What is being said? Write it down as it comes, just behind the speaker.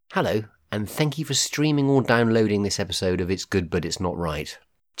Hello, and thank you for streaming or downloading this episode of It's Good But It's Not Right.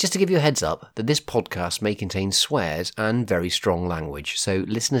 Just to give you a heads up that this podcast may contain swears and very strong language, so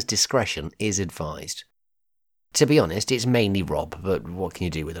listeners' discretion is advised. To be honest, it's mainly Rob, but what can you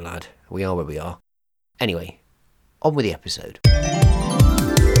do with a lad? We are where we are. Anyway, on with the episode.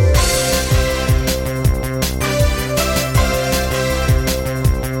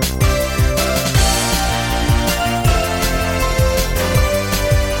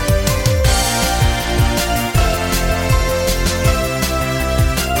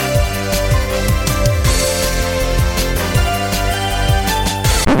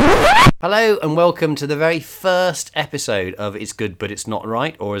 Hello and welcome to the very first episode of It's Good But It's Not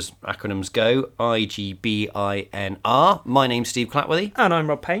Right, or as acronyms go, IGBINR. My name's Steve Clatworthy. And I'm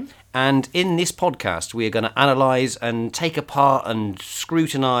Rob Payne. And in this podcast we are going to analyse and take apart and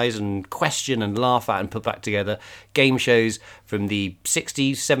scrutinise and question and laugh at and put back together game shows from the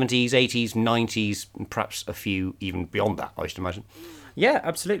 60s, 70s, 80s, 90s, and perhaps a few even beyond that, I should imagine. Yeah,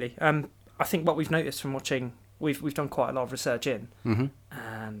 absolutely. I think what we've noticed from watching, we've done quite a lot of research in,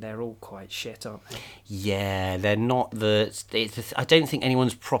 and they're all quite shit, aren't they? Yeah, they're not I don't think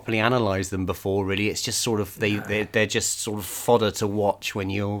anyone's properly analysed them before. Really, it's just sort of they're just sort of fodder to watch when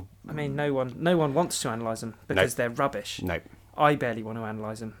you're. I mean, no one wants to analyse them because they're rubbish. No, I barely want to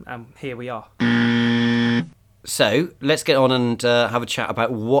analyse them, and here we are. So let's get on and have a chat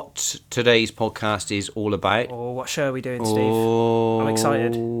about what today's podcast is all about. Oh, what show are we doing, Steve? I'm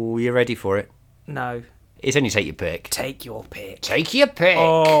excited. Oh, you ready for it? No. It's only take your pick. Take your pick. Take your pick.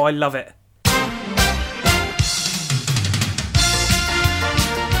 Oh, I love it.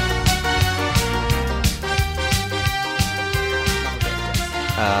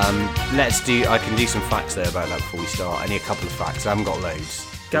 I can do some facts there about that before we start. Only a couple of facts. I haven't got loads.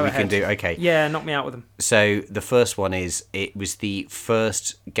 Go ahead. We can do, okay. Yeah, knock me out with them. So the first one is, it was the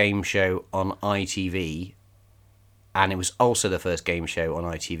first game show on ITV, and it was also the first game show on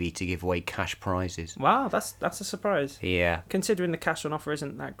ITV to give away cash prizes. Wow, that's a surprise. Yeah. Considering the cash on offer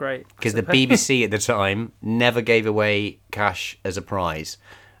isn't that great. Because the BBC at the time never gave away cash as a prize.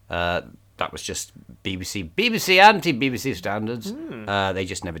 That was just BBC anti-BBC standards. They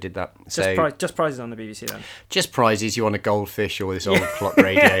just never did that. Just prizes on the BBC then. Just prizes. You want a goldfish or this old clock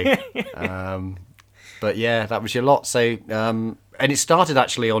radio. But yeah, that was your lot. So, and it started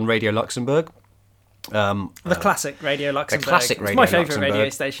actually on Radio Luxembourg. The classic Radio Luxembourg. It's my favourite radio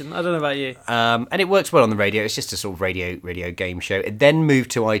station. I don't know about you. And it works well on the radio. It's just a sort of radio game show. It then moved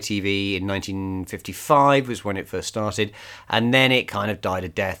to ITV in 1955 was when it first started, and then it kind of died a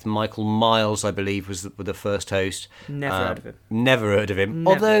death. Michael Miles, I believe, was the first host. Never heard of him. Never heard of him.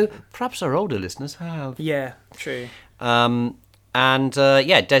 Never. Although perhaps our older listeners have. Yeah, true. Des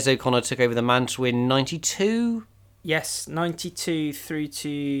O'Connor took over the mantle in 92. Yes, 92 through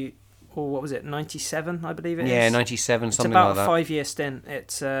to, or what was it, 97, I believe it is. Yeah, 97, something like that. It's about a 5-year stint.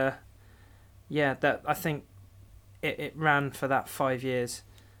 It's, that I think it ran for that 5 years,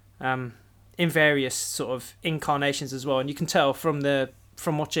 in various sort of incarnations as well. And you can tell from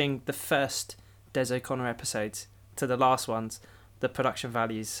watching the first Des O'Connor episodes to the last ones, the production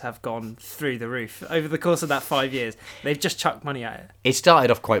values have gone through the roof over the course of that 5 years. They've just chucked money at it. It started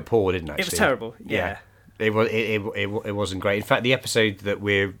off quite poor, didn't it? Actually? It was terrible. Yeah. It wasn't great. In fact, the episode that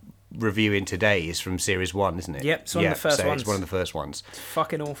we're reviewing today is from series 1, isn't it? Yep, it's one of the first ones. It's one of the first ones. It's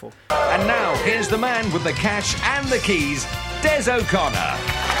fucking awful. And now, here's the man with the cash and the keys, Des O'Connor.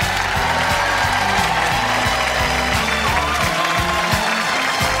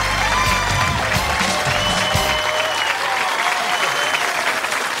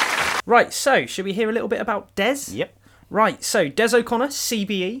 Right, so, should we hear a little bit about Des? Yep. Right, so, Des O'Connor,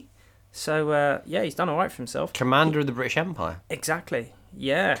 CBE. So, he's done all right for himself. Commander of the British Empire. Exactly,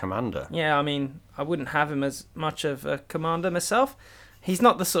 yeah. Commander. Yeah, I mean, I wouldn't have him as much of a commander myself. He's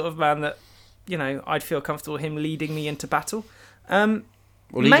not the sort of man that, I'd feel comfortable him leading me into battle. Or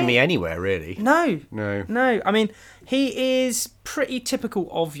leading me anywhere, really. No. No. I mean, he is pretty typical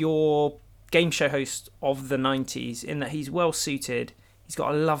of your game show host of the 90s in that he's well suited. He's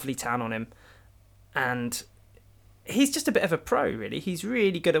got a lovely tan on him, and he's just a bit of a pro, really. He's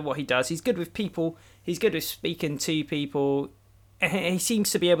really good at what he does. He's good with people. He's good with speaking to people. He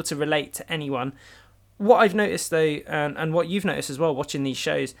seems to be able to relate to anyone. What I've noticed, though, and what you've noticed as well watching these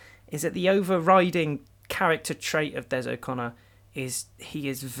shows, is that the overriding character trait of Des O'Connor is he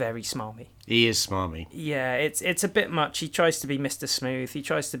is very smarmy. He is smarmy. Yeah, it's a bit much. He tries to be Mr. Smooth. He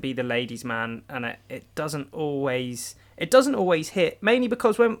tries to be the ladies' man, and it doesn't always hit. Mainly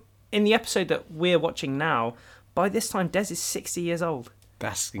because when in the episode that we're watching now, by this time Des is 60 years old.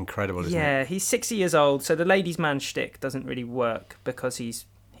 That's incredible, isn't it? Yeah, he's 60 years old, so the ladies' man shtick doesn't really work because he's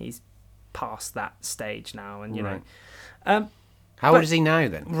he's past that stage now, and Right. know. How old is he now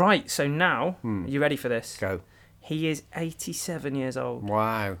then? Right, so now, are you ready for this? Go. He is 87 years old.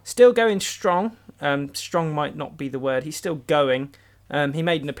 Wow. Still going strong. Strong might not be the word. He's still going. He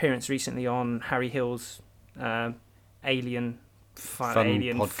made an appearance recently on Harry Hill's Alien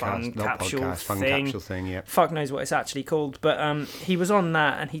Fun Capsule thing. Yeah. Fuck knows what it's actually called. But he was on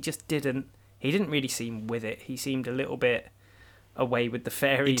that, and he just didn't really seem with it. He seemed a little bit away with the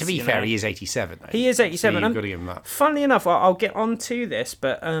fairies. To be fair, he is 87. Though. He is 87. So you've got to give him that. Funnily enough, I'll get on to this,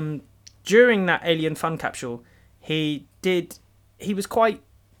 but during that Alien Fun Capsule, he was quite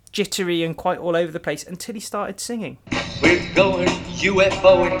jittery and quite all over the place until he started singing. We're going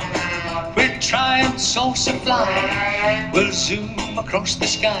UFOing, we're trying so fly, we'll zoom across the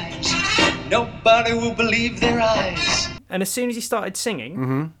skies, nobody will believe their eyes. And as soon as he started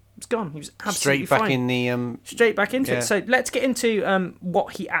singing, it's gone. He was absolutely Straight back fine. in the... Straight back into yeah. it. So let's get into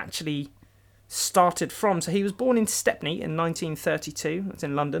what he actually started from. So he was born in Stepney in 1932. That's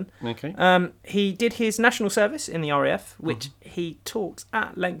in London. Okay. He did his national service in the RAF, which he talks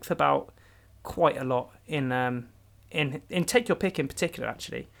at length about quite a lot in Take Your Pick in particular,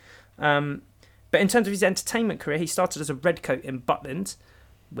 actually. But in terms of his entertainment career, he started as a redcoat in Butlins,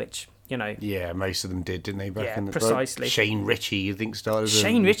 which, Yeah, most of them did, didn't they? Back in the precisely. Shane Ritchie, I think, started.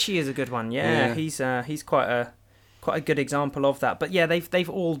 Shane Ritchie is a good one. Yeah. He's quite a good example of that. But yeah, they've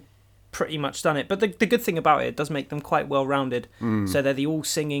all pretty much done it. But the good thing about it does make them quite well rounded. So they're the all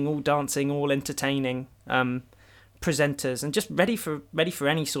singing, all dancing, all entertaining presenters, and just ready for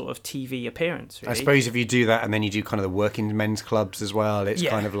any sort of TV appearance. Really. I suppose if you do that and then you do kind of the working men's clubs as well, it's Yeah.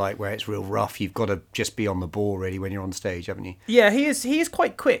 kind of like where it's real rough. You've got to just be on the ball really when you're on stage, haven't you? Yeah, he is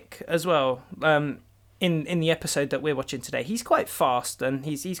quite quick as well. In the episode that we're watching today, he's quite fast, and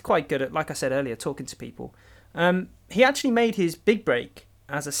he's quite good at, like I said earlier, talking to people. He actually made his big break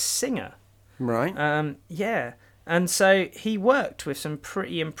as a singer. Right. Yeah, and so he worked with some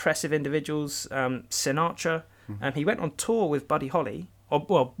pretty impressive individuals. Sinatra, and he went on tour with Buddy Holly.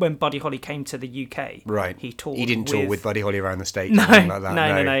 When Buddy Holly came to the UK, Right. He toured. He didn't tour with Buddy Holly around the States. No, or anything like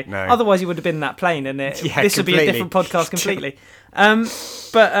that. no. Otherwise, he would have been in that plane, and this would be a completely. different podcast completely. And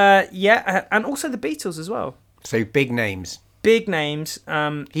also the Beatles as well. So big names. Big names.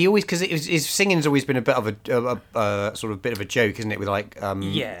 He always, because his singing's always been a bit of a sort of bit of a joke, isn't it? With like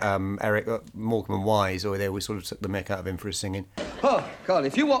Eric Morecambe and Wise, or they always sort of took the mick out of him for his singing. Oh, God,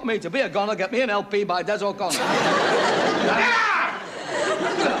 if you want me to be a goner, get me an LP by Des O'Connor.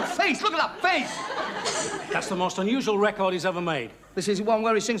 Look at that face! That's the most unusual record he's ever made. This is one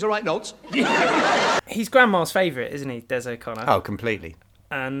where he sings the right notes. He's Grandma's favourite, isn't he, Des O'Connor? Oh, completely.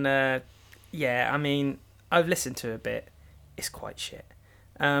 And, I mean, I've listened to a bit. It's quite shit.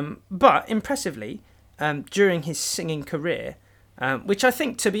 But, impressively, during his singing career, which I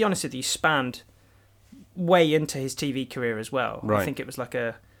think, to be honest with you, spanned way into his TV career as well. Right. I think it was like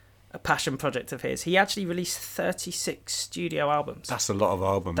a passion project of his. He actually released 36 studio albums. That's a lot of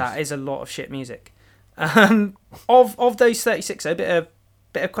albums. That is a lot of shit music. Of those 36, a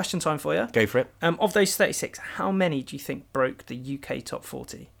bit of question time for you. Go for it. Of those 36, how many do you think broke the UK top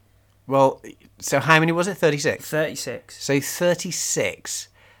 40? Well, so how many was it? 36? 36. So 36.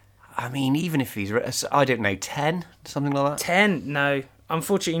 I mean, even if he's, I don't know, 10? Something like that? 10? No.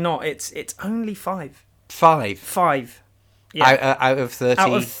 Unfortunately not. It's only 5. 5? 5. Yeah. Out of 30?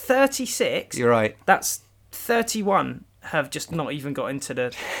 Out of 36, You're right. that's 31 have just not even got into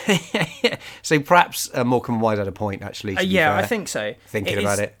the... So perhaps Morecambe Wise had a point, actually. To be yeah, fair, I think so. Thinking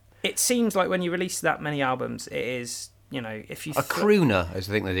about it. It seems like when you release that many albums, it is, if you... A crooner, as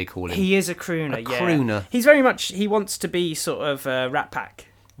I think they call him. He is a crooner, A crooner. He's very much... He wants to be sort of Rat Pack.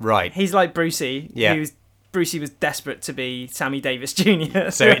 Right. He's like Brucey. Yeah. Brucey was desperate to be Sammy Davis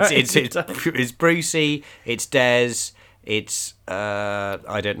Jr. So it's Brucey, it's Des, it's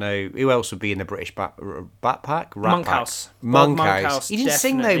I don't know who else would be in the British backpack. Monkhouse. Monkhouse. He didn't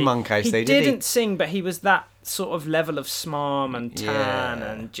sing definitely. though. Monkhouse. He though, didn't sing, but he was that sort of level of smarm and tan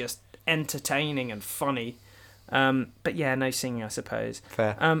Yeah. and just entertaining and funny. But yeah, no singing, I suppose.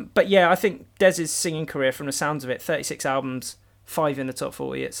 Fair. But yeah, I think Des's singing career, from the sounds of it, 36 albums, 5 in the top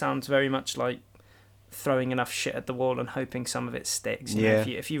 40. It sounds very much like throwing enough shit at the wall and hoping some of it sticks. You know,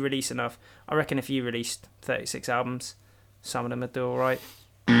 if you release enough, I reckon if you released 36 albums, some of them would do all right.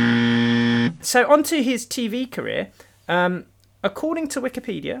 So on to his TV career. According to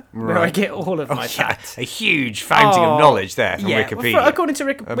Wikipedia, where I get all of my facts. A huge fountain of knowledge there from Wikipedia. Well, according to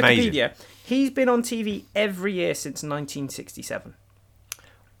Amazing. Wikipedia, he's been on TV every year since 1967.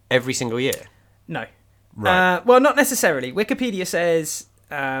 Every single year. No. Right. Well, not necessarily. Wikipedia says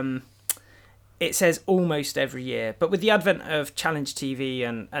it says almost every year. But with the advent of Challenge TV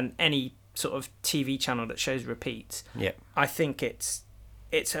and any sort of TV channel that shows repeats, Yeah. I think it's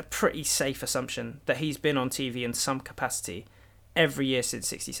a pretty safe assumption that he's been on TV in some capacity every year since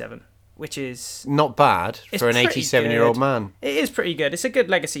 '67, which is Not bad It's for an pretty 87-year-old good. man. It is pretty good. It's a good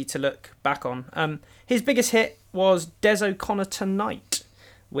legacy to look back on. His biggest hit was Des O'Connor Tonight,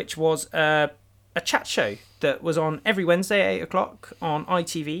 which was a chat show that was on every Wednesday at 8 o'clock on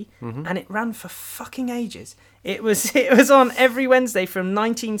ITV, and it ran for fucking ages. It was on every Wednesday from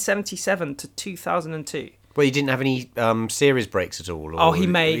 1977 to 2002. Well, he didn't have any series breaks at all. Or, Oh, he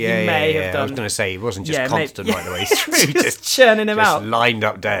may have done. I was going to say, he wasn't just Yeah, constant maybe- right the way through. just churning him just out. lined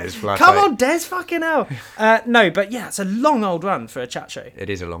up Des. flat Come out. on, Des, fucking hell. No, but yeah, it's a long old run for a chat show. It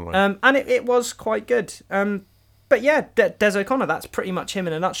is a long one. And it was quite good. But yeah, Des O'Connor, that's pretty much him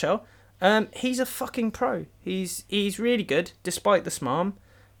in a nutshell. He's a fucking pro. He's really good, despite the smarm.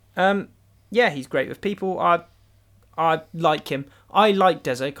 Yeah, he's great with people. I like him. I like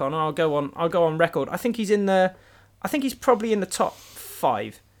Des O'Connor. I'll go on record. I think he's probably in the top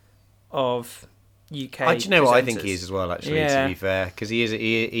 5 of UK. Do you know what I think presenters. he is as well? Actually, Yeah. to be fair, because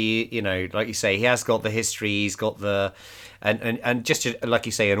he, you know, like you say, he has got the history. He's got the, and just like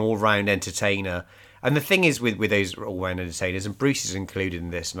you say, an all-round entertainer. And the thing is with those all-round entertainers, and Bruce is included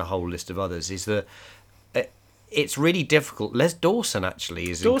in this, and a whole list of others, is that it's really difficult. Les Dawson actually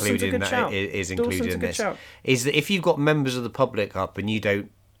is Dawson's a included in good that. shout. Is Dawson's included a in good this. shout. Is that if you've got members of the public up and you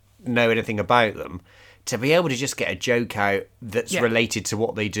don't know anything about them, to be able to just get a joke out that's Yeah. related to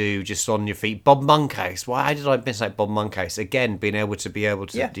what they do just on your feet. Bob Monkhouse. Why did I miss out Bob Monkhouse? Again, being able to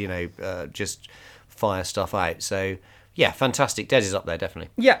Yeah. just fire stuff out. So yeah, fantastic. Des is up there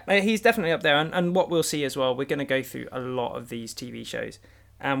definitely. Yeah, he's definitely up there. And what we'll see as well, we're going to go through a lot of these TV shows,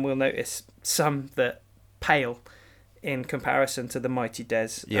 and we'll notice some that pale in comparison to the mighty Des.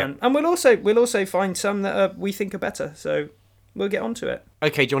 Yeah. And we'll also find some that we think are better. So we'll get onto it.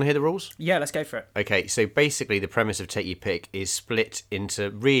 Okay, do you want to hear the rules? Yeah, let's go for it. Okay, so basically the premise of Take Your Pick is split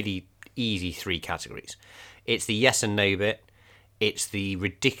into really easy 3 categories. It's the yes and no bit. It's the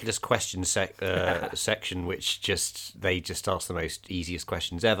ridiculous question section, which they just ask the most easiest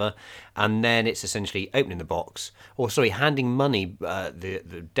questions ever, and then it's essentially opening the box, handing money.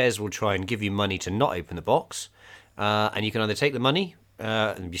 The Des will try and give you money to not open the box, and you can either take the money.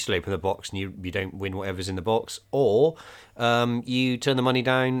 And you still open the box and you don't win whatever's in the box, or you turn the money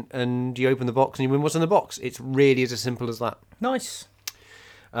down and you open the box and you win what's in the box. It's really as simple as that. Nice.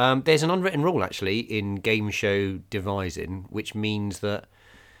 There's an unwritten rule actually in game show devising, which means that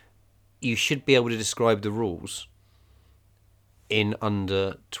you should be able to describe the rules in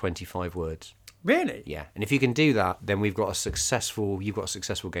under 25 words. Really? Yeah, and if you can do that, then you've got a successful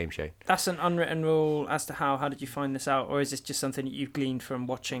game show. That's an unwritten rule as to how did you find this out, or is this just something that you've gleaned from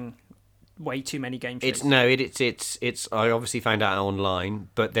watching way too many game shows? It's I obviously found out online,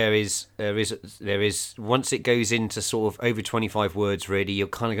 but there is once it goes into sort of over 25 words, really, you're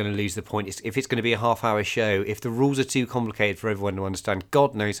kind of going to lose the point. If it's going to be a half-hour show, if the rules are too complicated for everyone to understand,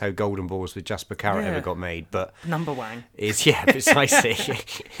 God knows how Golden Balls with Jasper Carrot Yeah. ever got made, but Number wang. precisely.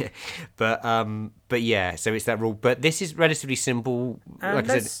 but yeah, so it's that rule. But this is relatively simple, like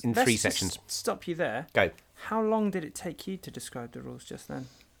I said, in 3 let's sections. just stop you there. Go. How long did it take you to describe the rules just then?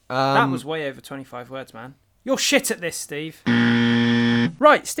 That was way over 25 words, man. You're shit at this, Steve.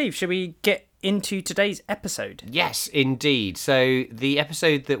 Right, Steve, shall we get into today's episode? Yes, indeed. So the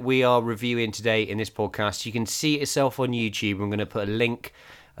episode that we are reviewing today in this podcast, you can see it yourself on YouTube. I'm going to put a link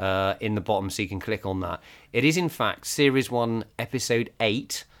in the bottom so you can click on that. It is, in fact, Series 1, Episode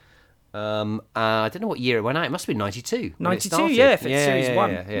 8. I don't know what year it went out. It must have been 92. 92, yeah, if it's Series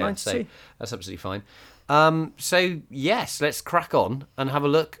 1. Yeah. 92. So that's absolutely fine. So, yes, let's crack on and have a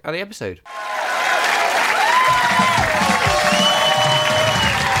look at the episode.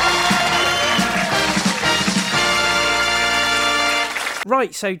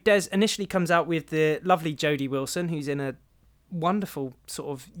 Right, so Des initially comes out with the lovely Jodie Wilson, who's in a wonderful sort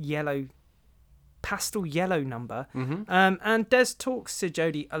of pastel yellow number. Mm-hmm. And Des talks to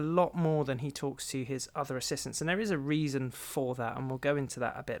Jodie a lot more than he talks to his other assistants. And there is a reason for that, and we'll go into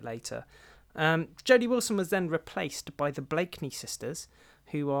that a bit later. Jodie Wilson was then replaced by the Blakeney sisters,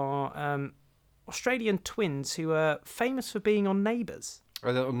 who are Australian twins who are famous for being on Neighbours.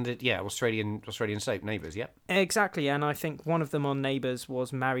 Australian soap, Neighbours, yeah. Exactly, and I think one of them on Neighbours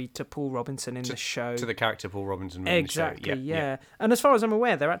was married to Paul Robinson in the show. To the character Paul Robinson. Exactly, in the show. yeah. And as far as I'm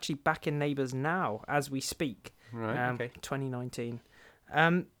aware, they're actually back in Neighbours now, as we speak. Right, okay. 2019.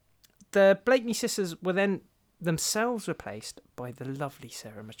 The Blakeney sisters were then themselves replaced by the lovely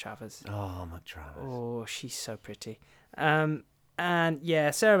Sarah McTravers. Oh, McTravers. Oh, she's so pretty. And And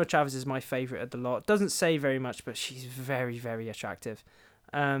yeah, Sarah Travers is my favourite of the lot. Doesn't say very much, but she's very, very attractive.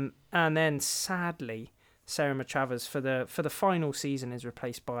 And then sadly, Sarah Travers for the final season is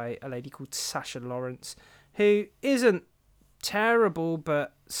replaced by a lady called Sasha Lawrence, who isn't terrible,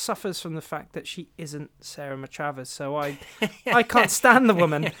 but suffers from the fact that she isn't Sarah Travers. So I can't stand the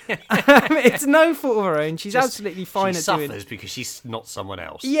woman. It's no fault of her own. She's absolutely fine at doing it. She suffers because she's not someone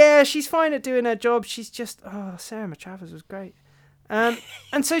else. Yeah, she's fine at doing her job. She's just Sarah Travers was great.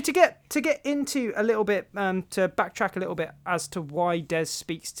 And so to get into a little bit, to backtrack a little bit as to why Des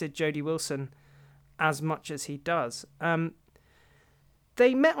speaks to Jodie Wilson as much as he does.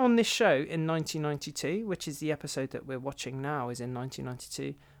 They met on this show in 1992, which is the episode that we're watching now, is in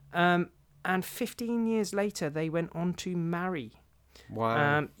 1992. And 15 years later, they went on to marry.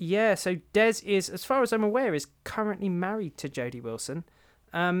 Wow. Yeah, so Des is, as far as I'm aware, is currently married to Jodie Wilson.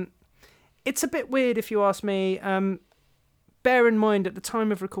 It's a bit weird if you ask me. Bear in mind, at the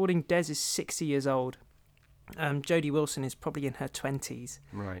time of recording, Des is 60 years old. Jodie Wilson is probably in her 20s.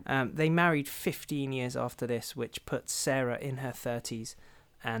 Right. They married 15 years after this, which puts Sarah in her 30s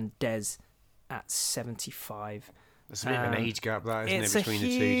and Des at 75. There's a bit of an age gap, that, isn't it's it, between the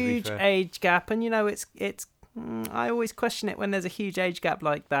two, to be a huge fair? age gap, and it's I always question it when there's a huge age gap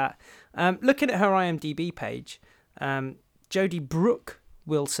like that. Looking at her IMDb page, Jodie Brooke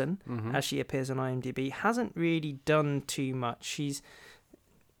Wilson, as she appears on IMDb, hasn't really done too much.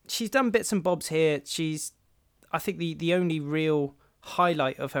 She's done bits and bobs here. I think the only real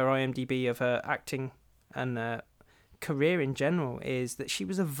highlight of her IMDb, of her acting and career in general, is that she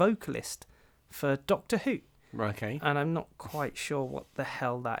was a vocalist for Doctor Who. Okay. And I'm not quite sure what the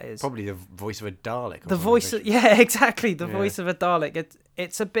hell that is. Probably the voice of a Dalek. The voice of, yeah, exactly. The voice of a Dalek.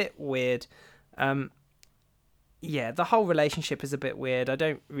 It's a bit weird. Yeah, the whole relationship is a bit weird. I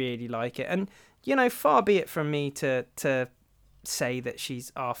don't really like it. And, far be it from me to say that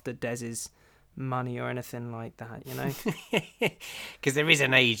she's after Des's money or anything like that, Because there is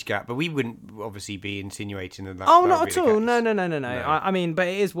an age gap, but we wouldn't obviously be insinuating that. Oh, not at all. No. I mean, but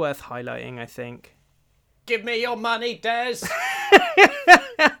it is worth highlighting, I think. Give me your money, Des.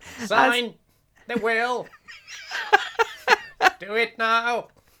 Sign the will. Do it now.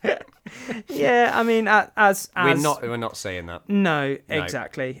 Yeah, I mean, as we're not saying that. No,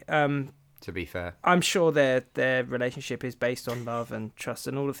 exactly. To be fair, I'm sure their relationship is based on love and trust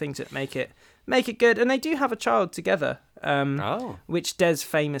and all the things that make it good. And they do have a child together, which Des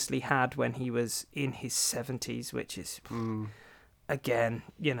famously had when he was in his 70s, which is again,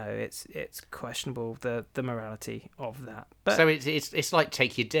 it's questionable the morality of that. But so it's like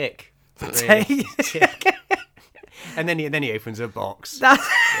take your dick. Really. And then he opens a box.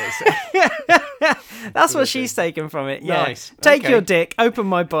 That's what she's taken from it. Yeah. Nice. Take Okay. your dick, open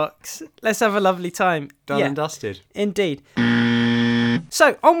my box. Let's have a lovely time. Done and dusted. Indeed.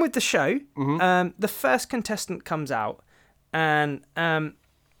 So, on with the show. The first contestant comes out, and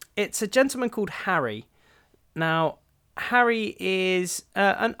it's a gentleman called Harry. Now, Harry is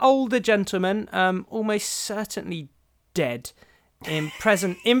an older gentleman, almost certainly dead. In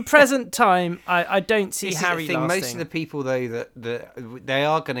present time, I don't see Harry lasting. Most of the people though that they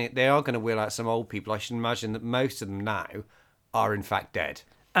are gonna wheel out some old people. I should imagine that most of them now are in fact dead.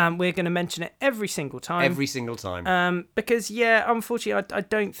 We're going to mention it every single time. Every single time. Because unfortunately, I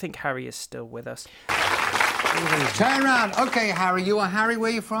don't think Harry is still with us. Turn around. Okay, Harry. You are Harry.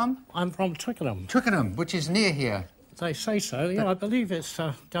 Where are you from? I'm from Twickenham. Twickenham, which is near here. They say so. Yeah, I believe it's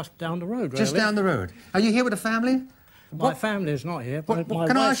just down the road, really. Just down the road. Are you here with a family? My family is not here, but my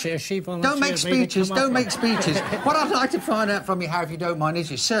can I wife's here. She volunteered Don't make me to speeches. come up Don't here. make speeches. What I'd like to find out from you, Harry, if you don't mind, is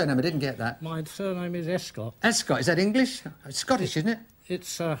your surname. I didn't get that. My surname is Escott. Escott. Is that English? It's Scottish, isn't it?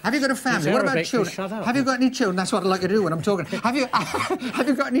 It's. Have you got a family? it's What about Arabic, children? Shut up. Have you got any children? That's what I'd like you to do when I'm talking. Have you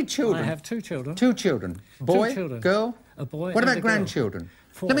got any children? I have 2 children. 2 children. Boy, 2 children. girl. A boy. What and about a girl. grandchildren?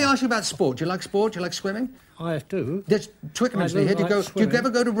 4. Let me ask you about sport. Do you like sport? Do you like swimming? I do. There's Twickenham's I do near here. Do like you swimming. ever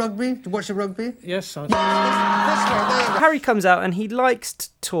go to rugby? To watch the rugby? Yes, I do. This way, there you go. Harry comes out and he likes to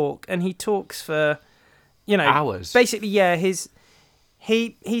talk, and he talks for, Hours. Basically, yeah.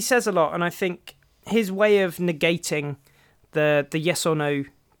 He says a lot, and I think his way of negating the yes or no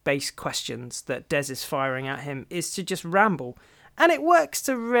based questions that Des is firing at him is to just ramble. And it works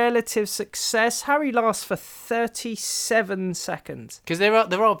to relative success. Harry lasts for 37 seconds. Because there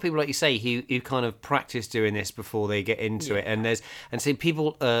are people, like you say, who kind of practice doing this before they get into it, and so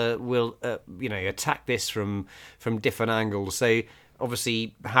people will attack this from different angles. So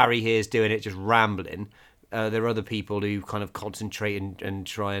obviously Harry here is doing it just rambling, there are other people who kind of concentrate and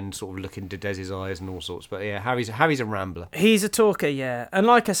try and sort of look into Dez's eyes and all sorts. But yeah, Harry's a rambler. He's a talker, yeah. And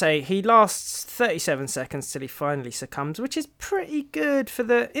like I say, he lasts 37 seconds till he finally succumbs, which is pretty good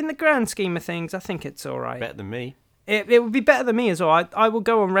in the grand scheme of things. I think it's all right. Better than me. It would be better than me as well. I will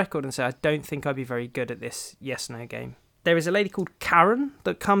go on record and say I don't think I'd be very good at this yes-no game. There is a lady called Karen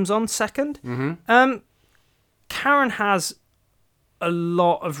that comes on second. Mm-hmm. Karen has a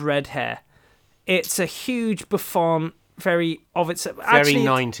lot of red hair. It's a huge bouffant, very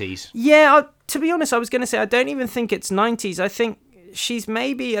 90s. Yeah, to be honest, I was going to say I don't even think it's 90s. I think she's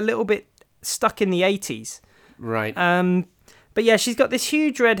maybe a little bit stuck in the 80s. Right. But yeah, she's got this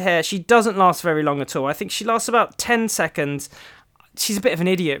huge red hair. She doesn't last very long at all. I think she lasts about 10 seconds. She's a bit of an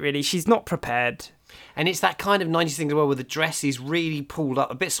idiot, really. She's not prepared. And it's that kind of 90s thing as well, where the dress is really pulled up,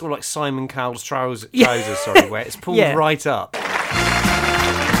 a bit sort of like Simon Cowell's trousers, where it's pulled right up.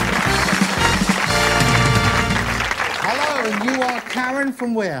 Hello, you are Karen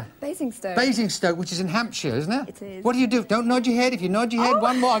from where? Basingstoke. Basingstoke, which is in Hampshire, isn't it? It is. What do you do? Don't nod your head. If you nod your head,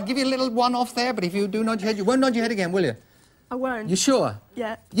 one more. I'll give you a little one off there, but if you do nod your head, you won't nod your head again, will you? I won't. You sure?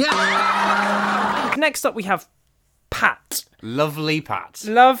 Yeah. Yeah! Next up, we have Pat. Lovely Pat.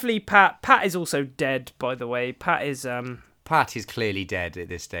 Lovely Pat. Pat is also dead, by the way. Pat is clearly dead at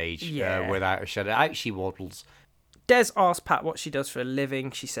this stage, Yeah. without a shadow. Out she waddles. Des asks Pat what she does for a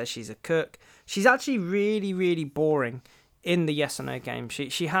living. She says she's a cook. She's actually really, really boring in the yes or no game.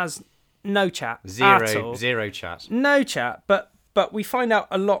 She has no chat at all. Zero chat. No chat, but we find out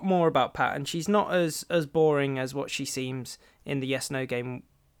a lot more about Pat, and she's not as boring as what she seems in the yes no game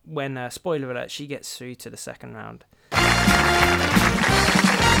when, spoiler alert, she gets through to the second round. You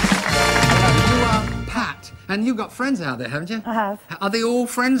are Pat, and you've got friends out there, haven't you? I have. Are they all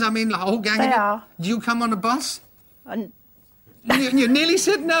friends? I mean, like a whole gang of you? They are. Do you come on a bus? And You nearly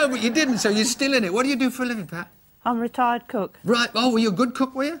said no, but you didn't, so you're still in it. What do you do for a living, Pat? I'm a retired cook. Right. Oh, were you a good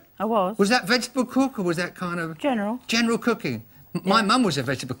cook, were you? I was. Was that vegetable cook, or was that kind of... General. General cooking. My mum was a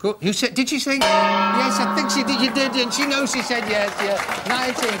vegetable cook. You said... Did she say... Yes, I think she did. You did, and she knows she said yes,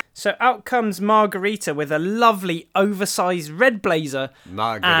 yeah. 19. So out comes Margarita with a lovely oversized red blazer.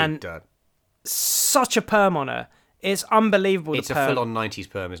 Margarita. And such a perm on her. It's unbelievable. It's a full-on 90s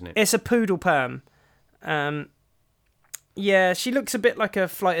perm, isn't it? It's a poodle perm. Yeah, she looks a bit like a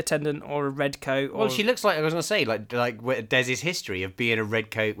flight attendant or a red coat. Well, she looks like, I was going to say, like Dez's history of being a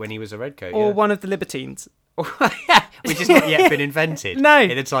red coat when he was a red coat. Or one of the Libertines. Which has not yet been invented No.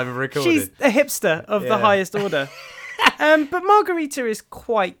 in the time of recording. She's a hipster of the highest order. But Margarita is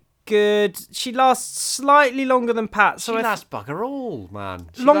quite good. She lasts slightly longer than Pat. So she lasts bugger all, man.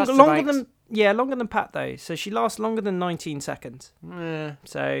 Longer than Pat though. So she lasts longer than 19 seconds.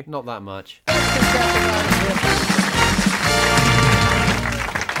 So not that much.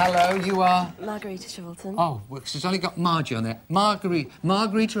 Hello, you are... Margarita Shivelton. Oh, well, she's only got Margie on there.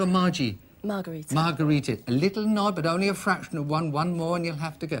 Margarita or Margie? Margarita. Margarita. A little nod, but only a fraction of one. One more and you'll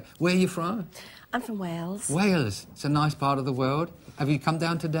have to go. Where are you from? I'm from Wales. Wales. It's a nice part of the world. Have you come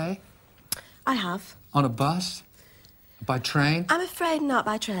down today? I have. On a bus? By train? I'm afraid not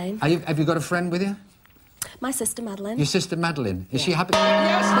by train. Have you got a friend with you? My sister Madeline. Your sister Madeline. Is she happy?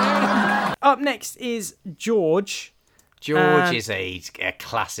 Yes, there. Up next is George. George is a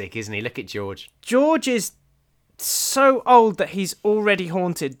classic, isn't he? Look at George. George is so old that he's already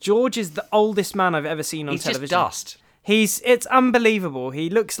haunted. George is the oldest man I've ever seen on television. Just dust. It's unbelievable.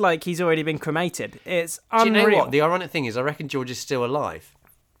 He looks like he's already been cremated. It's unreal. Do you know what? The ironic thing is, I reckon George is still alive.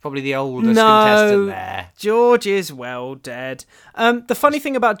 Probably the oldest contestant there. George is well dead. The funny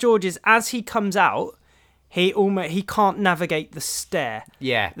thing about George is, as he comes out, he can't navigate the stair.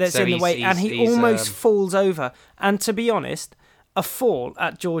 Yeah, that's in the way, and he almost falls over. And to be honest, a fall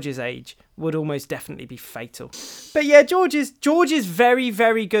at George's age would almost definitely be fatal. But yeah, George is very,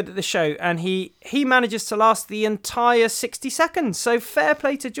 very good at the show, and he manages to last the entire 60 seconds. So fair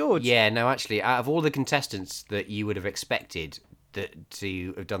play to George. Yeah, no, actually, out of all the contestants that you would have expected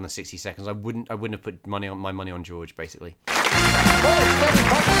to have done the 60 seconds, I wouldn't have put my money on George, basically.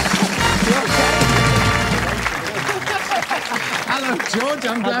 Hello, George.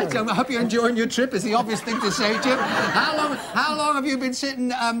 I'm glad. I hope you're enjoying your trip. It's the obvious thing to say to you. How long have you been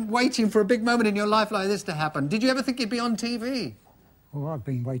sitting waiting for a big moment in your life like this to happen? Did you ever think you'd be on TV? Oh, I've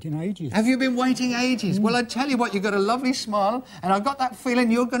been waiting ages. Have you been waiting ages? Well, I tell you what, you've got a lovely smile, and I've got that feeling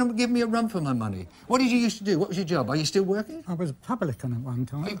you're going to give me a run for my money. What did you used to do? What was your job? Are you still working? I was a publican at one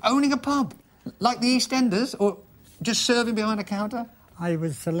time. Are you owning a pub? Like the EastEnders, or just serving behind a counter? I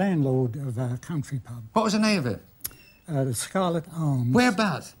was the landlord of a country pub. What was the name of it? The Scarlet Arms.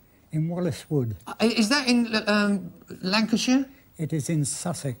 Whereabouts? In Wallace Wood. Is that in Lancashire? It is in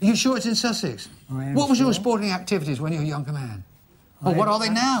Sussex. Are you sure it's in Sussex? I am What was your sure. sporting activities when you were a younger man? Or what are they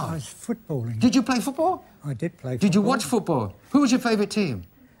now? I was footballing. Did you play football? I did play football. Did you watch football? Who was your favourite team?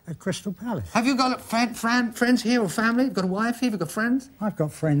 At Crystal Palace. Have you got friends here or family? Got a wife here? Have you got friends? I've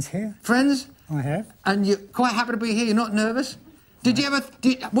got friends here. Friends? I have. And you're quite happy to be here? You're not nervous? Did you ever...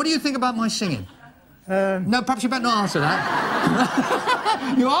 what do you think about my singing? No, perhaps you better not answer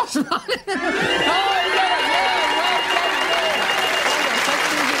that. You are smiling.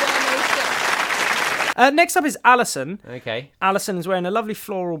 Next up is Alison. Okay. Alison is wearing a lovely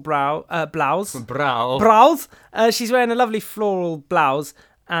floral blouse. Brow. Blouse. She's wearing a lovely floral blouse,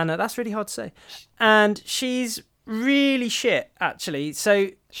 and that's really hard to say. And she's really shit, actually. So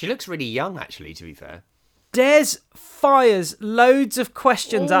She looks really young, actually, to be fair. Des fires loads of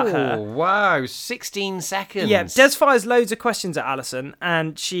questions at her. Oh, wow. 16 seconds. Yeah, Des fires loads of questions at Alison,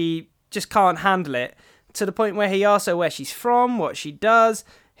 and she just can't handle it, to the point where he asks her where she's from, what she does,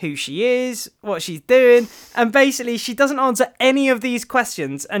 who she is, what she's doing, and basically she doesn't answer any of these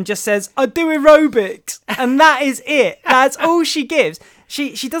questions and just says, I do aerobics, and that is it. That's all she gives.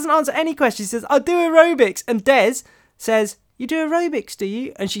 She doesn't answer any questions. She says, I do aerobics, and Des says, you do aerobics, do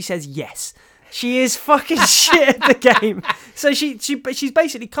you? And she says, yes. She is fucking shit at the game. So she's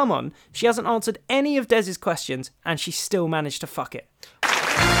basically come on. She hasn't answered any of Des's questions, and she still managed to fuck it.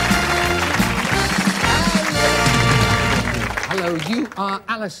 Hello, you are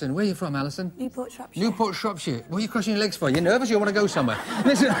Alison. Where are you from, Alison? Newport, Shropshire. Newport, Shropshire. What are you crossing your legs for? You nervous? You want to go somewhere?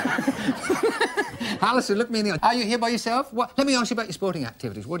 Listen, Alison, look me in the eye. Are you here by yourself? What? Let me ask you about your sporting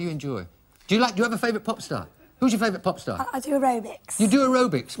activities. What do you enjoy? Do you have a favourite pop star? Who's your favourite pop star? I do aerobics. You do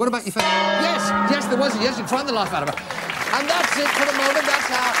aerobics. What about your favourite? Yes, there was. Yes, you frightened the life out of her. And that's it for the moment. That's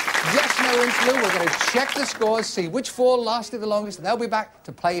how Yes, No Interlude. We're going to check the scores, see which four lasted the longest. They'll be back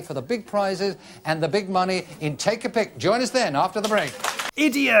to play for the big prizes and the big money in Take a Pick. Join us then after the break.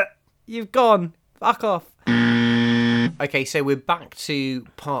 Idiot! You've gone. Fuck off. Okay, so we're back to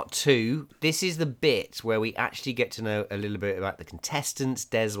part 2. This is the bit where we actually get to know a little bit about the contestants.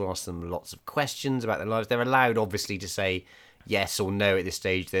 Des will ask them lots of questions about their lives. They're allowed, obviously, to say yes or no at this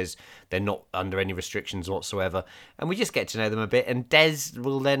stage. They're not under any restrictions whatsoever. And we just get to know them a bit. And Des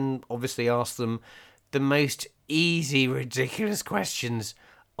will then obviously ask them the most easy, ridiculous questions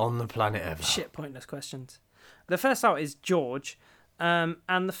on the planet ever. Shit, pointless questions. The first out is George. And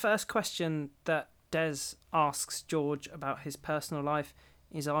the first question that Des asks George about his personal life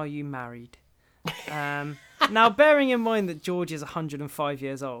is, are you married? Now, bearing in mind that George is 105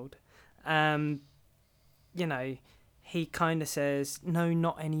 years old, he kind of says, no,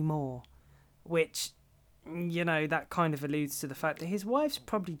 not anymore, which, that kind of alludes to the fact that his wife's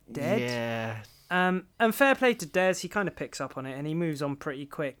probably dead. Yeah. And fair play to Des, he kind of picks up on it and he moves on pretty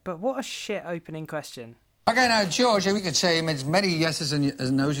quick. But what a shit opening question. Okay, now, George, we could say as many yeses and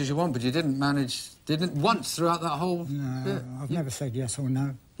noes as you want, but you didn't once throughout that whole... No, I've never said yes or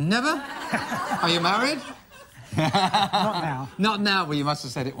no. Never? Are you married? Not now. Not now, well, you must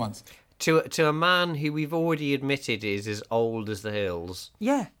have said it once. To a man who we've already admitted is as old as the hills.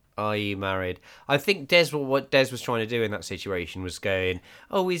 Yeah. Are you married? I think what Des was trying to do in that situation was going,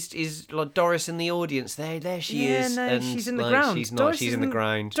 oh, is like Doris in the audience? There she is. Yeah, no, and she's in the like, ground. She's not. Doris She's in the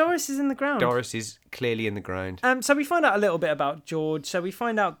ground. Doris is in the ground. Doris is clearly in the ground. So we find out a little bit about George. So we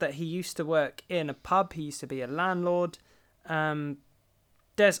find out that he used to work in a pub. He used to be a landlord.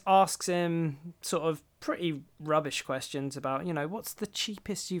 Des asks him sort of pretty rubbish questions about, what's the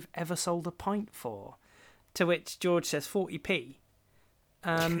cheapest you've ever sold a pint for? To which George says 40p.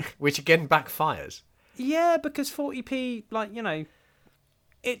 Which again backfires. Yeah, because 40p,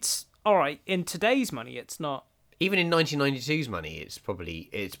 it's all right in today's money. It's not. Even in 1992's money, it's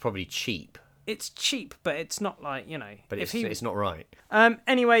probably cheap. It's cheap, but it's not like But it's not right.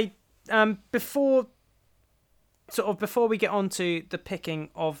 Anyway, before we get on to the picking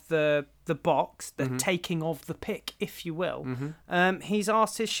of the box, the taking of the pick, if you will, he's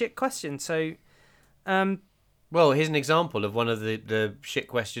asked his shit question. So, well, here's an example of one of the shit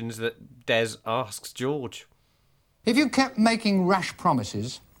questions that Des asks George. If you kept making rash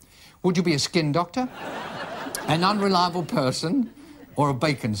promises, would you be a skin doctor, an unreliable person, or a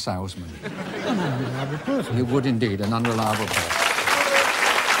bacon salesman? An unreliable person. You would indeed, an unreliable person.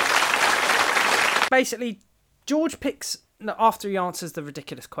 Basically, George picks, after he answers the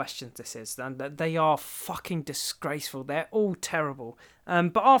ridiculous questions and they are fucking disgraceful. They're all terrible.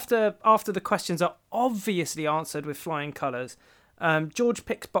 But after the questions are obviously answered with flying colours, George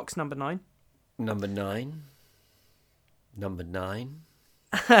picks box number 9. Number 9.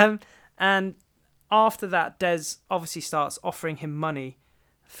 And after that, Des obviously starts offering him money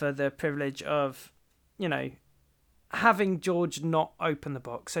for the privilege of, having George not open the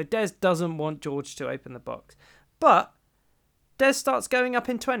box. So Des doesn't want George to open the box. But Des starts going up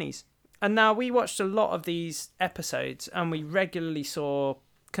in 20s. And now we watched a lot of these episodes and we regularly saw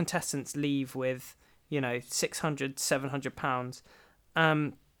contestants leave with, you know, £600, £700.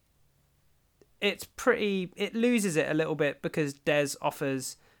 It loses it a little bit because Des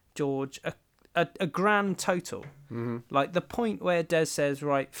offers George a grand total. Mm-hmm. Like the point where Des says,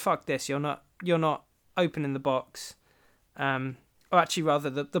 right, fuck this, you're not opening the box. Or actually rather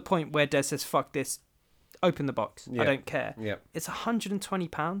the point where Des says, fuck this, open the box. I don't care. Yep. It's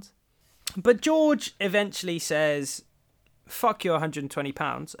 £120. But George eventually says, fuck your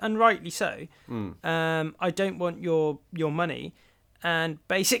 £120, and rightly so. I don't want your money. And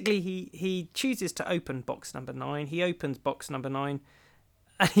basically he chooses to open box number 9. He opens box number 9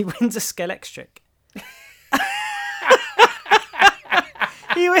 and he wins a Skeletric.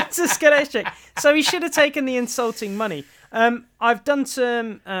 He wins a Skeletric. So he should have taken the insulting money. I've done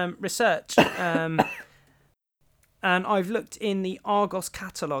some research and I've looked in the Argos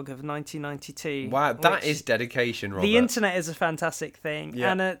catalogue of 1992. Wow, that is dedication, Robert. The internet is a fantastic thing.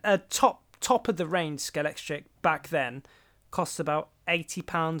 Yeah. And a top of the range Skeletric back then cost about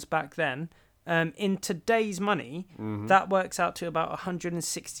 £80 back then. In today's money, that works out to about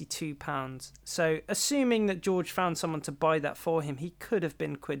 £162. So assuming that George found someone to buy that for him, he could have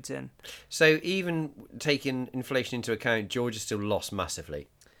been quids in. So even taking inflation into account, George has still lost massively.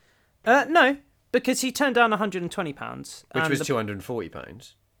 No, because he turned down £120. Which was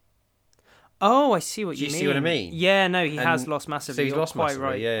 £240. Oh, I see what Do you mean. see what I mean? Yeah, no, he has lost massively. So he's You're lost quite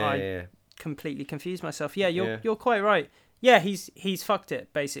massively. right. Yeah. Completely confused myself. Yeah, you're quite right. Yeah, he's fucked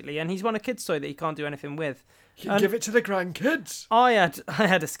it basically, and he's won a kid's toy that he can't do anything with. Give it to the grandkids. I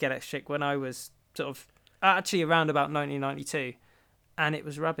had a Skeletric when I was sort of actually around about 1992, and it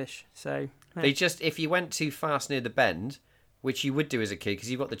was rubbish. So They just, if you went too fast near the bend, which you would do as a kid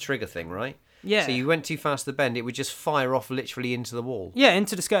because you've got the trigger thing, right? Yeah. So you went too fast the bend, it would just fire off literally into the wall. Yeah,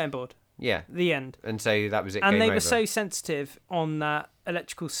 into the skirting board. Yeah. The end. And so that was it. And game they over. were so sensitive on that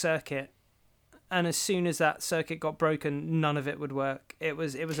electrical circuit. And as soon as that circuit got broken, none of it would work. It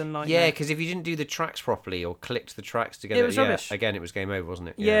was a nightmare. Yeah, because if you didn't do the tracks properly or clicked the tracks together, It was rubbish. Again, it was game over, wasn't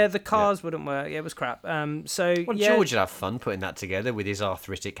it? Yeah, the cars wouldn't work. It was crap. Well, yeah. George would have fun putting that together with his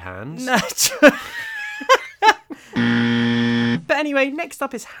arthritic hands. No. But anyway, next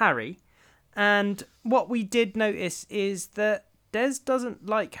up is Harry. And what we did notice is that Des doesn't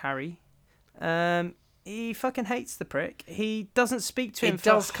like Harry. He fucking hates the prick. He doesn't speak to him It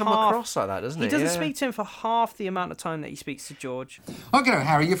does come across like that, doesn't it? He doesn't Yeah. speak to him for half the amount of time that he speaks to George. Okay,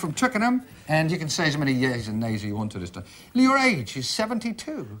 Harry, you're from Twickenham, and you can say as many yeas and nays as you want to this time. Your age is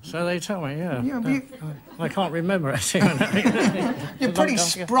 72. So they tell me, yeah. Yeah, but I can't remember it. you're pretty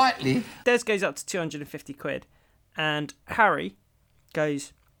sprightly. Des goes up to 250 quid, and Harry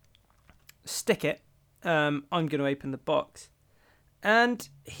goes, stick it, I'm going to open the box. And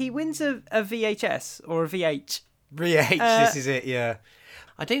he wins a VHS or a VH. VH, this is it, yeah.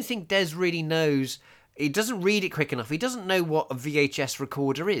 I don't think Des really knows. He doesn't read it quick enough. He doesn't know what a VHS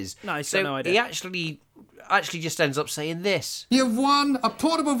recorder is. No, he's so got no idea. He actually just ends up saying this. You've won a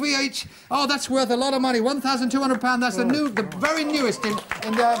portable VH. Oh, that's worth a lot of money. £1,200. That's the very newest in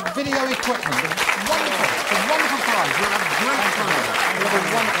the video equipment. It's wonderful. It's a wonderful prize. You'll have great fun. You'll have a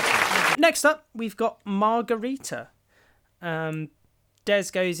wonderful. Next up, we've got Margarita.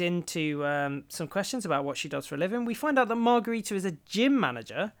 Des goes into some questions about what she does for a living. We find out that Margarita is a gym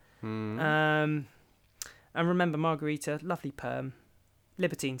manager. And remember, Margarita, lovely perm,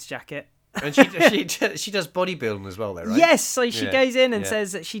 Libertines jacket. And she does bodybuilding as well, though, right? Yes, so she Yeah, goes in and yeah.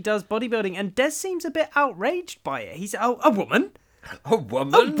 says that she does bodybuilding, and Des seems a bit outraged by it. He's, a woman? A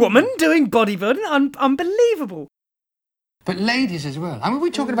woman? A woman doing bodybuilding? Unbelievable. But ladies as well. I mean, we're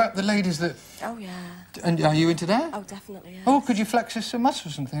talking about the ladies that... Oh, yeah. And are you into that? Oh, definitely, yeah. Oh, could you flex us some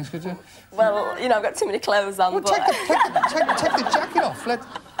muscles and things? Could you? Well, you know, I've got too many clothes on, Well, but... take the jacket off.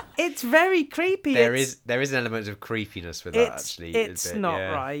 It's very creepy. There is an element of creepiness with that, actually. It's not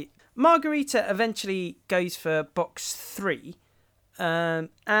right. Margarita eventually goes for box 3,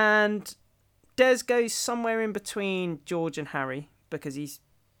 and Des goes somewhere in between George and Harry because he's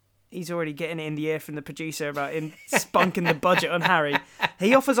already getting it in the ear from the producer about him spunking the budget on Harry.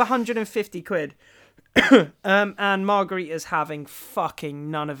 He offers 150 quid. And Margarita's having fucking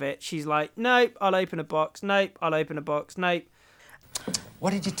none of it. She's like, nope, I'll open a box. Nope, I'll open a box. Nope.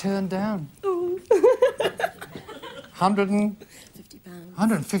 What did you turn down?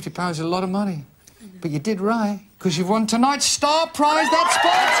 £150 is a lot of money. But you did right, because you've won tonight's star prize, that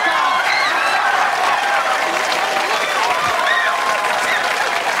sports car!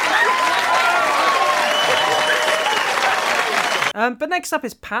 But next up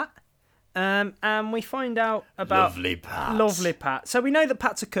is Pat. And we find out about Lovely Pat. Lovely Pat. So we know that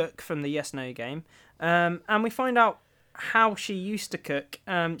Pat's a cook from the Yes No game. And we find out how she used to cook.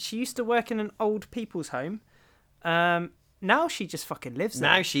 She used to work in an old people's home. Now she just fucking lives there.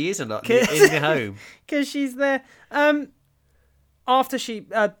 Now she is in the home. Because she's there. After she...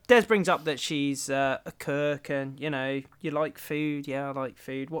 Des brings up that she's a cook and, you know, you like food. Yeah, I like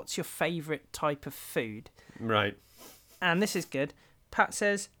food. What's your favourite type of food? Right. And this is good. Pat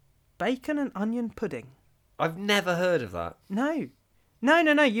says, bacon and onion pudding. I've never heard of that. No.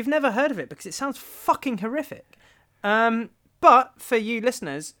 You've never heard of it because it sounds fucking horrific. But for you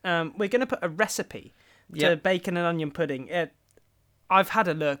listeners, we're going to put a recipe to bacon and onion pudding. I've had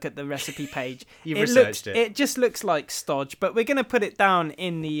a look at the recipe page. You've researched it. It just looks like stodge, but we're going to put it down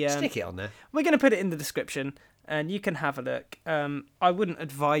in the... Stick it on there. We're going to put it in the description, and you can have a look. I wouldn't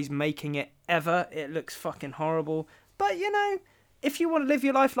advise making it ever. It looks fucking horrible. But, you know, if you want to live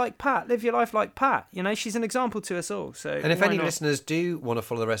your life like Pat, live your life like Pat. You know, she's an example to us all. So, and if why any not? listeners do want to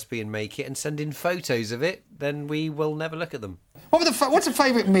follow the recipe and make it and send in photos of it, then we will never look at them. What's a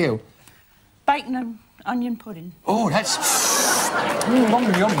favourite meal? Bacon and onion pudding. Oh, that's... yum, yum,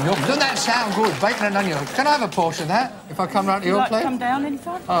 yum. Doesn't that sound good? Bacon and onion. Can I have a portion of that if I come round to your Like place? come down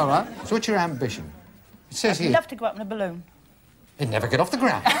anytime? All right. So what's your ambition? It says I'd here... love to go up in a balloon. It'd never get off the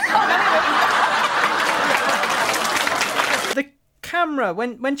ground. The camera,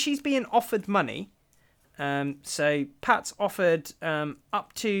 when she's being offered money, so Pat's offered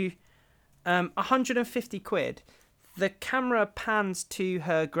up to 150 quid, the camera pans to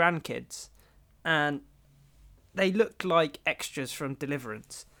her grandkids and they look like extras from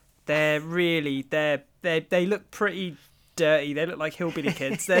Deliverance. They're really, they look pretty dirty. They look like hillbilly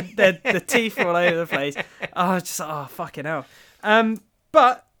kids. The teeth are all over the place. Fucking hell.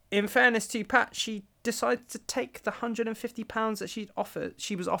 But in fairness to Pat, she decided to take the £150 that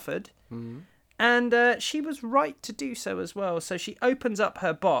she was offered, and she was right to do so as well. So she opens up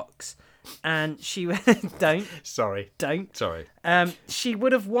her box, and she don't. Sorry. She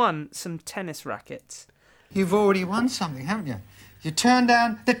would have won some tennis rackets. You've already won something, haven't you? You turned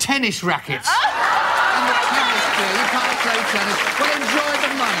down the tennis rackets. And the tennis gear. You can't play tennis. Well, enjoy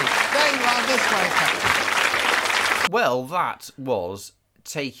the money. There you are, this way, Pat. Well, that was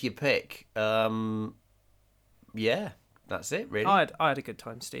Take Your Pick. Yeah, that's it, really. I had a good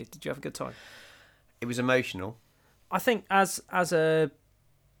time, Steve. Did you have a good time? It was emotional. I think as a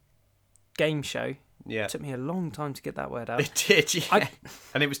game show, Yeah. it took me a long time to get that word out. It did, yeah.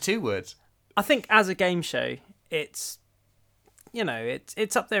 And it was 2 words. I think as a game show, it's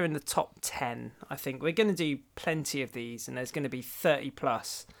up there in the top 10. I think we're going to do plenty of these, and there's going to be 30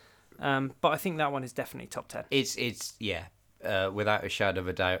 plus. But I think that one is definitely top 10. It's without a shadow of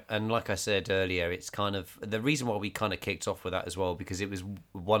a doubt. And like I said earlier, it's kind of the reason why we kind of kicked off with that as well, because it was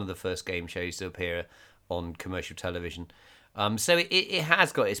one of the first game shows to appear on commercial television. So it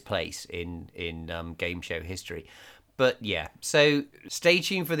has got its place in game show history. But yeah, so stay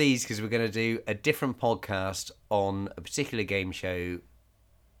tuned for these because we're going to do a different podcast on a particular game show.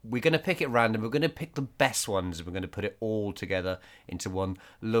 We're going to pick it random. We're going to pick the best ones. And we're going to put it all together into one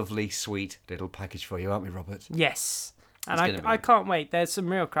lovely, sweet little package for you, aren't we, Robert? Yes. And I can't wait. There's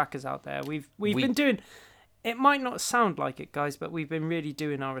some real crackers out there. We've been doing... It might not sound like it, guys, but we've been really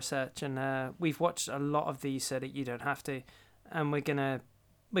doing our research, and we've watched a lot of these so that you don't have to. And we're gonna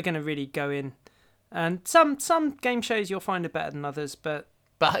really go in. And some game shows you'll find are better than others, but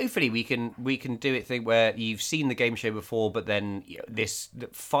hopefully we can do it thing where you've seen the game show before, but then this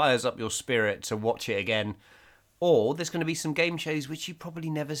fires up your spirit to watch it again. Or there's going to be some game shows which you've probably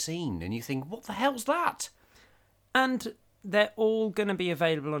never seen, and you think, what the hell's that? And they're all going to be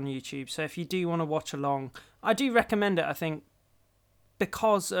available on YouTube. So if you do want to watch along, I do recommend it, I think,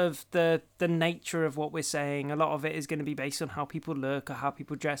 because of the nature of what we're saying. A lot of it is going to be based on how people look or how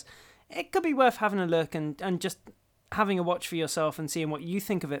people dress. It could be worth having a look and just having a watch for yourself and seeing what you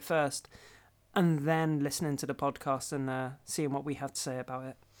think of it first, and then listening to the podcast and seeing what we have to say about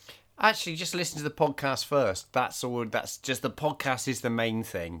it. Actually, just listen to the podcast first. That's all. That's just the podcast is the main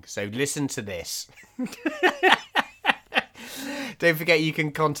thing. So listen to this. Don't forget you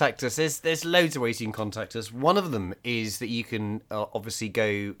can contact us. There's loads of ways you can contact us. One of them is that you can obviously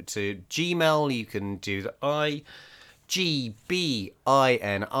go to Gmail. You can do the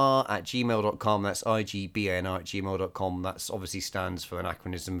igbinr@gmail.com. That's igbinr@gmail.com. That's obviously stands for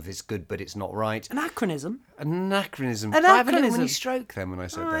Anachronism. If it's good but it's not right. Anachronism? Anachronism. Anachronism. I have a little mini stroke then when I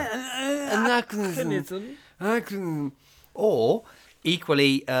said that. Anachronism. Anachronism. Or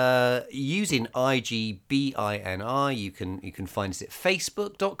Equally, using IGBINR, you can find us at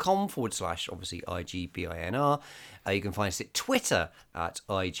facebook.com / obviously IGBINR. You can find us at Twitter at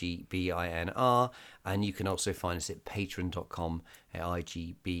IGBINR, and you can also find us at patreon.com at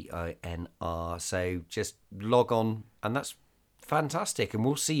IGBINR. So just log on, and that's fantastic. And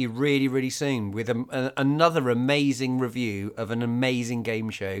we'll see you really, really soon with another amazing review of an amazing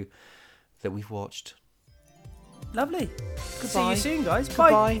game show that we've watched. Lovely. Goodbye. See you soon, guys.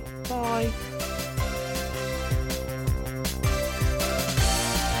 Goodbye. Bye.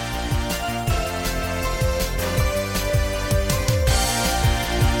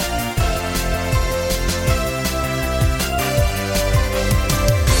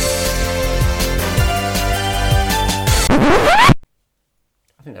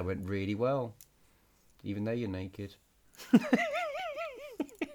 I think that went really well, even though you're naked.